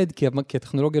עובד, כי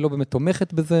הטכנולוגיה לא באמת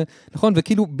תומכת בזה, נכון?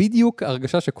 וכאילו בדיוק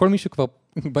ההרגשה שכל מי שכבר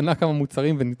בנה כמה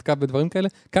מוצרים ונתקע בדברים כאלה,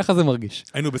 ככה זה מרגיש.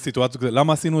 היינו בסיטואציה כזה,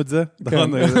 למה עשינו את זה?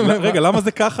 רגע, למה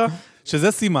זה ככה?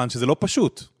 שזה סימן, שזה לא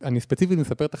פשוט. אני ספציפית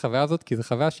מספר את החוויה הזאת, כי זו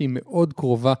חוויה שהיא מאוד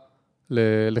קרובה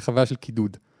לחוויה של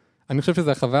קידוד. אני חושב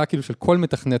שזו החוויה כאילו של כל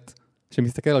מתכנת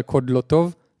שמסתכל על קוד לא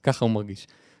טוב, ככה הוא מרגיש.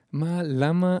 מה,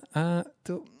 למה,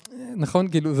 טוב, נכון,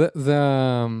 כאילו, זה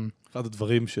אחד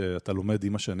הדברים שאתה לומד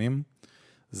עם השנים,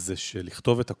 זה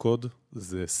שלכתוב את הקוד,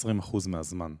 זה 20%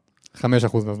 מהזמן. 5%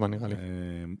 מהזמן נראה לי.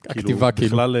 הכתיבה כאילו.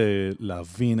 בכלל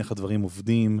להבין איך הדברים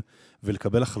עובדים,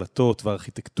 ולקבל החלטות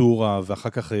וארכיטקטורה, ואחר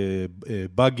כך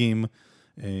באגים,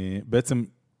 בעצם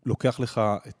לוקח לך,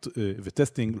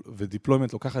 וטסטינג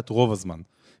ודיפלוימנט לוקח את רוב הזמן.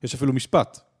 יש אפילו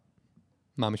משפט.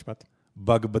 מה המשפט?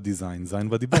 באג בדיזיין, זין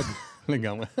בדיבאג.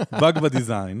 לגמרי. באג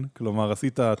בדיזיין, כלומר,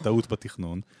 עשית טעות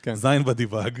בתכנון, זין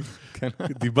בדיבאג.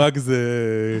 דיבאג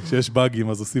זה, כשיש באגים,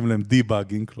 אז עושים להם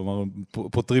דיבאגינג, כלומר,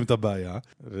 פותרים את הבעיה,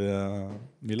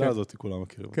 והמילה הזאת כולם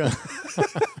מכירים.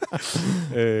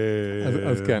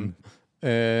 אז כן.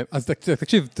 אז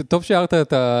תקשיב, טוב שהערת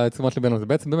את תשומת ליבנו, זה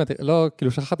בעצם באמת, לא,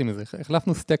 כאילו שכחתי מזה,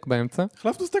 החלפנו סטק באמצע.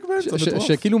 מטורף.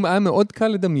 שכאילו היה מאוד קל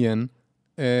לדמיין,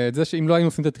 את זה שאם לא היינו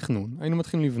עושים את התכנון, היינו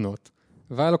מתחילים לבנות,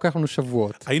 והיה לוקח לנו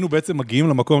שבועות. היינו בעצם מגיעים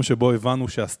למקום שבו הבנו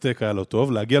שהסטק היה לא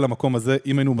טוב, להגיע למקום הזה,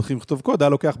 אם היינו מתחילים לכתוב קוד, היה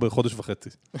לוקח בחודש וחצי.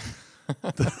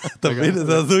 אתה מבין?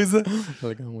 זה הזוי זה?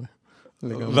 לגמרי.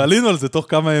 ועלינו על זה תוך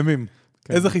כמה ימים.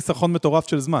 איזה חיסכון מטורף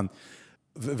של זמן.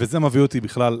 וזה מביא אותי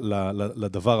בכלל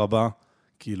לדבר הבא,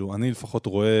 כאילו, אני לפחות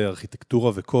רואה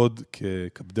ארכיטקטורה וקוד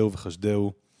ככבדהו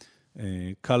וחשדהו.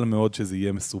 קל מאוד שזה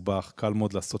יהיה מסובך, קל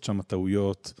מאוד לעשות שם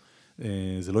טעויות,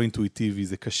 זה לא אינטואיטיבי,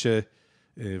 זה קשה,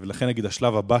 ולכן נגיד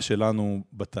השלב הבא שלנו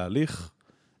בתהליך,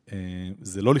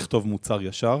 זה לא לכתוב מוצר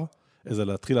ישר, אלא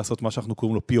להתחיל לעשות מה שאנחנו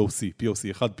קוראים לו POC,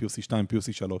 POC 1, POC 2,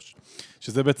 POC 3,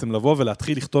 שזה בעצם לבוא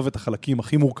ולהתחיל לכתוב את החלקים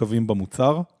הכי מורכבים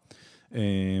במוצר,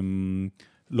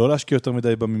 לא להשקיע יותר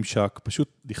מדי בממשק, פשוט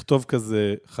לכתוב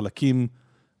כזה חלקים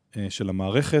של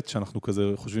המערכת, שאנחנו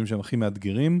כזה חושבים שהם הכי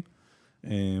מאתגרים,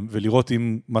 ולראות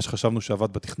אם מה שחשבנו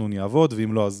שעבד בתכנון יעבוד,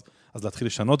 ואם לא, אז להתחיל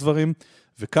לשנות דברים,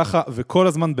 וככה, וכל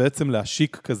הזמן בעצם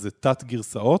להשיק כזה תת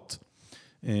גרסאות.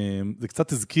 זה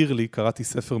קצת הזכיר לי, קראתי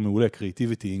ספר מעולה,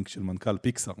 Creativity Inc. של מנכ"ל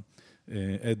פיקסאר,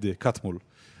 אד קטמול,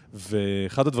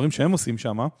 ואחד הדברים שהם עושים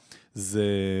שם, זה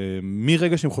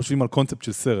מרגע שהם חושבים על קונספט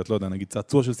של סרט, לא יודע, נגיד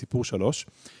צעצוע של סיפור 3,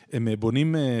 הם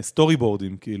בונים סטורי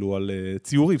בורדים, כאילו על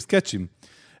ציורים, סקצ'ים,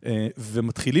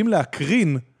 ומתחילים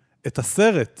להקרין את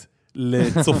הסרט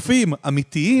לצופים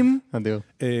אמיתיים,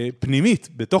 פנימית,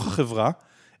 בתוך החברה,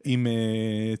 עם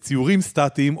ציורים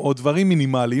סטטיים או דברים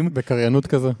מינימליים. בקריינות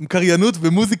כזה. קריינות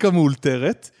ומוזיקה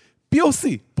מאולתרת. POC,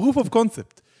 Proof of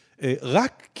Concept.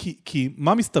 רק כי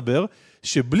מה מסתבר?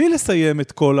 שבלי לסיים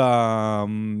את כל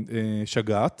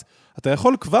השגעת, אתה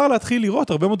יכול כבר להתחיל לראות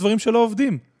הרבה מאוד דברים שלא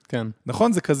עובדים. כן.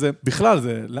 נכון? זה כזה, בכלל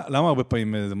זה, למה הרבה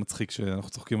פעמים זה מצחיק שאנחנו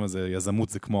צוחקים על זה, יזמות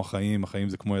זה כמו החיים, החיים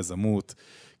זה כמו יזמות,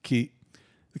 כי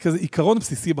זה כזה עיקרון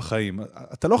בסיסי בחיים.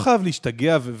 אתה לא חייב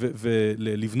להשתגע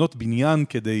ולבנות בניין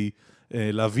כדי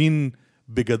להבין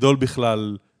בגדול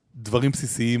בכלל דברים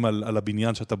בסיסיים על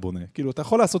הבניין שאתה בונה. כאילו, אתה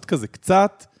יכול לעשות כזה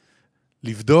קצת,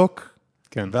 לבדוק,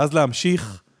 כן. ואז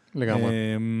להמשיך. לגמרי.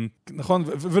 נכון,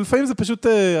 ולפעמים זה פשוט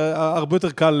הרבה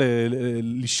יותר קל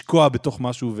לשקוע בתוך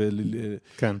משהו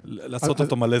ולעשות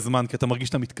אותו מלא זמן, כי אתה מרגיש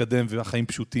שאתה מתקדם והחיים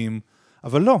פשוטים.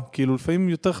 אבל לא, כאילו, לפעמים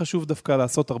יותר חשוב דווקא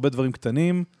לעשות הרבה דברים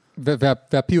קטנים,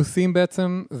 וה-POCים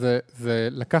בעצם זה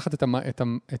לקחת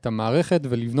את המערכת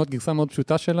ולבנות גרסה מאוד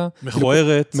פשוטה שלה.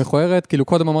 מכוערת, כאילו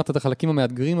קודם אמרת את החלקים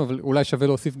המאתגרים, אבל אולי שווה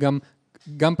להוסיף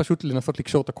גם פשוט לנסות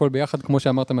לקשור את הכל ביחד, כמו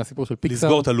שאמרת מהסיפור של פיקסאר.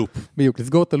 לסגור את הלופ. בדיוק,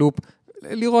 לסגור את הלופ,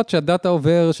 לראות שהדאטה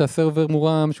עובר, שהסרבר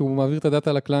מורם, שהוא מעביר את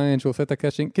הדאטה לקליינט, שהוא עושה את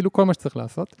הקאשינג, כאילו כל מה שצריך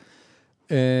לעשות.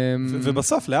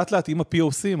 ובסוף, לאט לאט עם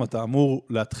ה-POCים, אתה אמור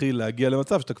להתחיל להגיע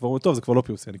למצב שאתה כבר אומר, טוב, זה כבר לא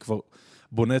POC, אני כבר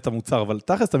בונה את המוצר, אבל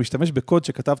תכלס אתה משתמש בקוד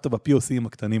שכתבת ב-POCים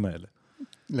הקטנים האלה.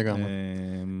 לגמרי.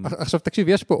 עכשיו תקשיב,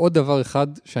 יש פה עוד דבר אחד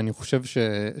שאני חושב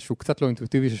שהוא קצת לא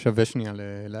אינטואיטיבי, ששווה שנייה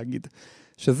להגיד.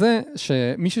 שזה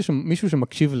שמישהו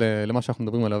שמקשיב למה שאנחנו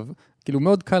מדברים עליו, כאילו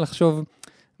מאוד קל לחשוב,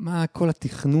 מה כל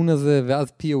התכנון הזה, ואז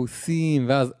POCים,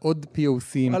 ואז עוד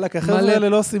POCים. וואלה, כי החבר'ה האלה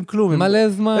לא עושים כלום. מלא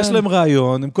זמן. יש להם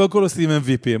רעיון, הם קודם כל עושים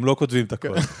MVP, הם לא כותבים את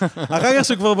הקוד. אחר כך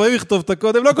שכבר באים לכתוב את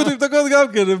הקוד, הם לא כותבים את הקוד גם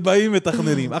כן, הם באים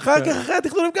מתכננים. אחר כך, אחרי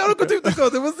התכנון, הם גם לא כותבים את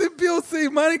הקוד, הם עושים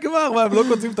POCים, מה נגמר? מה, הם לא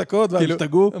כותבים את הקוד, והם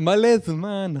השתגעו? מלא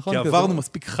זמן, נכון. כי עברנו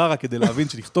מספיק חרה כדי להבין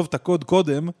שלכתוב את הקוד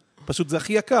קודם, פשוט זה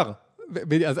הכי יקר.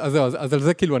 אז על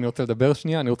זה כאילו אני רוצה לדבר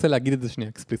שנייה, אני רוצה להגיד את זה שנייה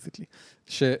אקספליסיטלי,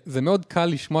 שזה מאוד קל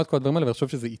לשמוע את כל הדברים האלה ולחשוב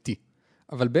שזה איטי,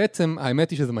 אבל בעצם האמת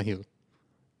היא שזה מהיר,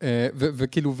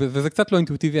 וכאילו, וזה קצת לא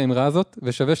אינטואיטיבי האמרה הזאת,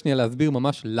 ושווה שנייה להסביר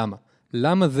ממש למה.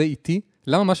 למה זה איטי,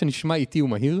 למה מה שנשמע איטי הוא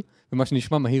מהיר, ומה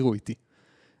שנשמע מהיר הוא איטי.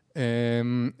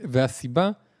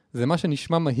 והסיבה זה מה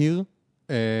שנשמע מהיר,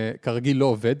 כרגיל לא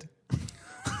עובד,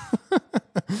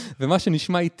 ומה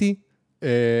שנשמע איטי,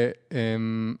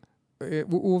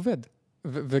 הוא עובד.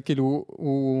 וכאילו,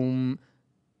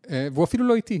 והוא אפילו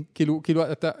לא איתי, כאילו,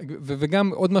 וגם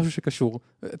עוד משהו שקשור.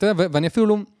 אתה יודע, ואני אפילו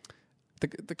לא,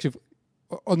 תקשיב,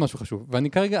 עוד משהו חשוב,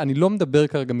 אני לא מדבר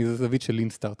כרגע מזה זווית של לין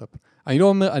סטארט-אפ.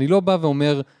 אני לא בא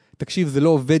ואומר, תקשיב, זה לא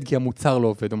עובד כי המוצר לא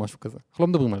עובד או משהו כזה. אנחנו לא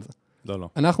מדברים על זה. לא.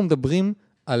 אנחנו מדברים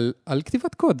על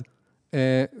כתיבת קוד.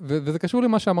 וזה קשור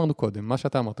למה שאמרנו קודם, מה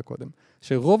שאתה אמרת קודם.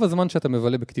 שרוב הזמן שאתה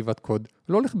מבלה בכתיבת קוד,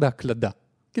 לא הולך בהקלדה.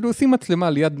 כאילו עושים מצלמה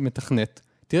ליד מתכנת,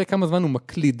 תראה כמה זמן הוא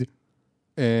מקליד,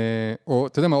 או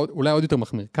אתה יודע מה, אולי עוד יותר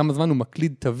מחמיר, כמה זמן הוא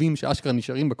מקליד תווים שאשכרה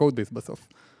נשארים בקודבייס בסוף.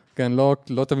 כן,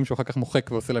 לא תווים שהוא אחר כך מוחק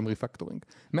ועושה להם ריפקטורינג.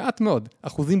 מעט מאוד,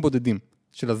 אחוזים בודדים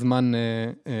של הזמן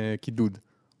קידוד,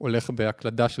 הולך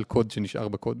בהקלדה של קוד שנשאר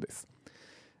בקודבייס.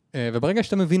 וברגע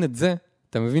שאתה מבין את זה,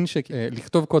 אתה מבין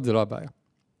שלכתוב קוד זה לא הבעיה.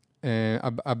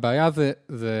 הבעיה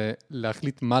זה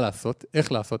להחליט מה לעשות,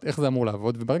 איך זה אמור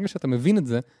לעבוד, וברגע שאתה מבין את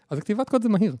זה, אז כתיבת קוד זה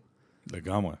מהיר.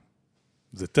 לגמרי.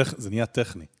 זה נהיה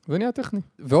טכני. זה נהיה טכני.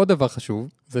 ועוד דבר חשוב,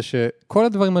 זה שכל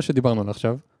הדברים מה שדיברנו על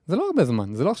עכשיו, זה לא הרבה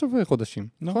זמן, זה לא עכשיו חודשים.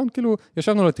 נכון? כאילו,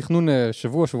 ישבנו לתכנון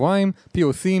שבוע, שבועיים,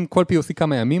 POCים, כל POC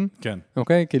כמה ימים. כן.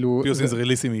 אוקיי? כאילו... POCים זה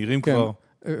ריליסים מהירים כבר.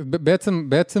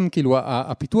 בעצם, כאילו,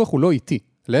 הפיתוח הוא לא איטי.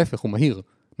 להפך, הוא מהיר.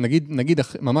 נגיד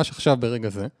ממש עכשיו ברגע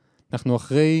זה, אנחנו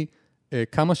אחרי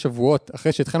כמה שבועות,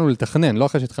 אחרי שהתחלנו לתכנן, לא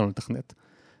אחרי שהתחלנו לתכנת.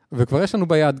 וכבר יש לנו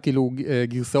ביד, כאילו,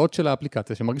 גרסאות של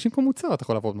האפליקציה, שמרגישים כמו מוצר, אתה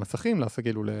יכול לעבוד במסכים,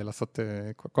 לעשות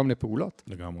כל מיני פעולות.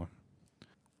 לגמרי.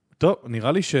 טוב,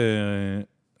 נראה לי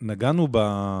שנגענו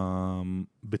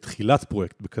בתחילת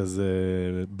פרויקט, בכזה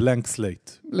blank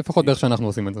slate. לפחות דרך שאנחנו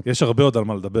עושים את זה. יש הרבה עוד על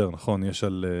מה לדבר, נכון? יש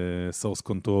על source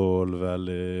control ועל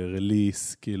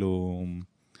release, כאילו...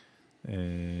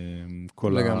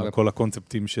 כל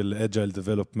הקונספטים של agile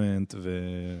development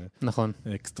נכון.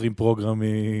 extreme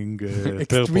programming,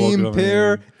 extreme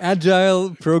pair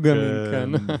agile programming, כן.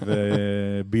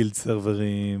 וbuild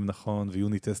serverים, נכון,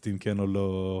 ויוניט טסטים כן או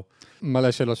לא.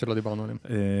 מלא שאלות שלא דיברנו עליהם.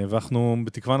 ואנחנו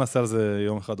בתקווה נעשה על זה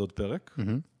יום אחד עוד פרק,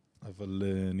 אבל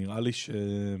נראה לי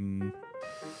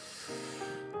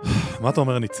מה אתה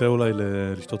אומר, נצא אולי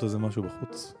לשתות איזה משהו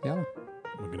בחוץ? יאללה.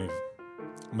 מגניב.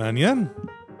 מעניין.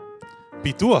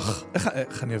 פיתוח.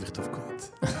 איך אני אוהב לכתוב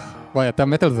קוד? וואי, אתה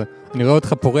מת על זה. אני רואה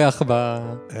אותך פורח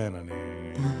אין,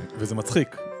 וזה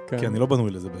מצחיק, כי אני לא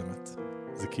בנוי לזה באמת.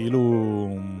 זה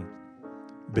כאילו...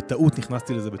 בטעות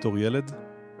נכנסתי לזה בתור ילד.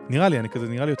 נראה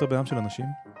לי יותר בעם של אנשים,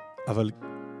 אבל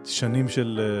שנים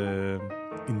של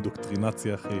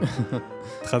אינדוקטרינציה, אחי.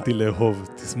 התחלתי לאהוב,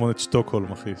 תסמונת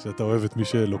שטוקהולם, אחי, שאתה אוהב את מי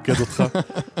שלוקד אותך.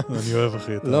 אני אוהב,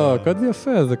 אחי. לא, קוד זה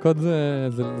יפה, זה קוד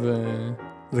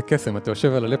זה קסם, אתה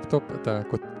יושב על הלפטופ,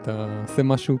 אתה עושה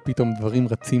משהו, פתאום דברים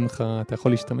רצים לך, אתה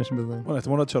יכול להשתמש בזה. וואלה,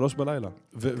 אתמול עד 3 בלילה.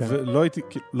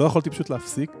 ולא יכולתי פשוט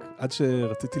להפסיק, עד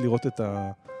שרציתי לראות את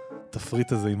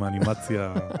התפריט הזה עם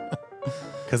האנימציה.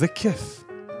 כזה כיף.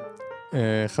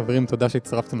 חברים, תודה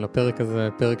שהצטרפתם לפרק הזה,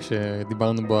 פרק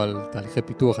שדיברנו בו על תהליכי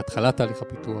פיתוח, התחלת תהליך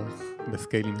הפיתוח,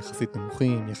 בסקיילים יחסית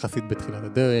נמוכים, יחסית בתחילת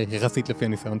הדרך, יחסית לפי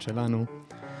הניסיון שלנו.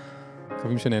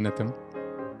 מקווים שנהנתם.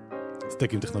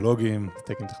 סטייקים טכנולוגיים.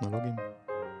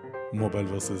 מובייל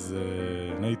versus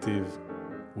נייטיב,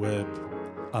 ווב,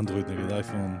 אנדרואיד נגד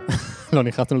אייפון. לא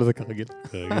נכנסנו לזה כרגיל.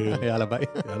 כרגיל. יאללה ביי.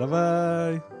 יאללה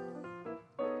ביי.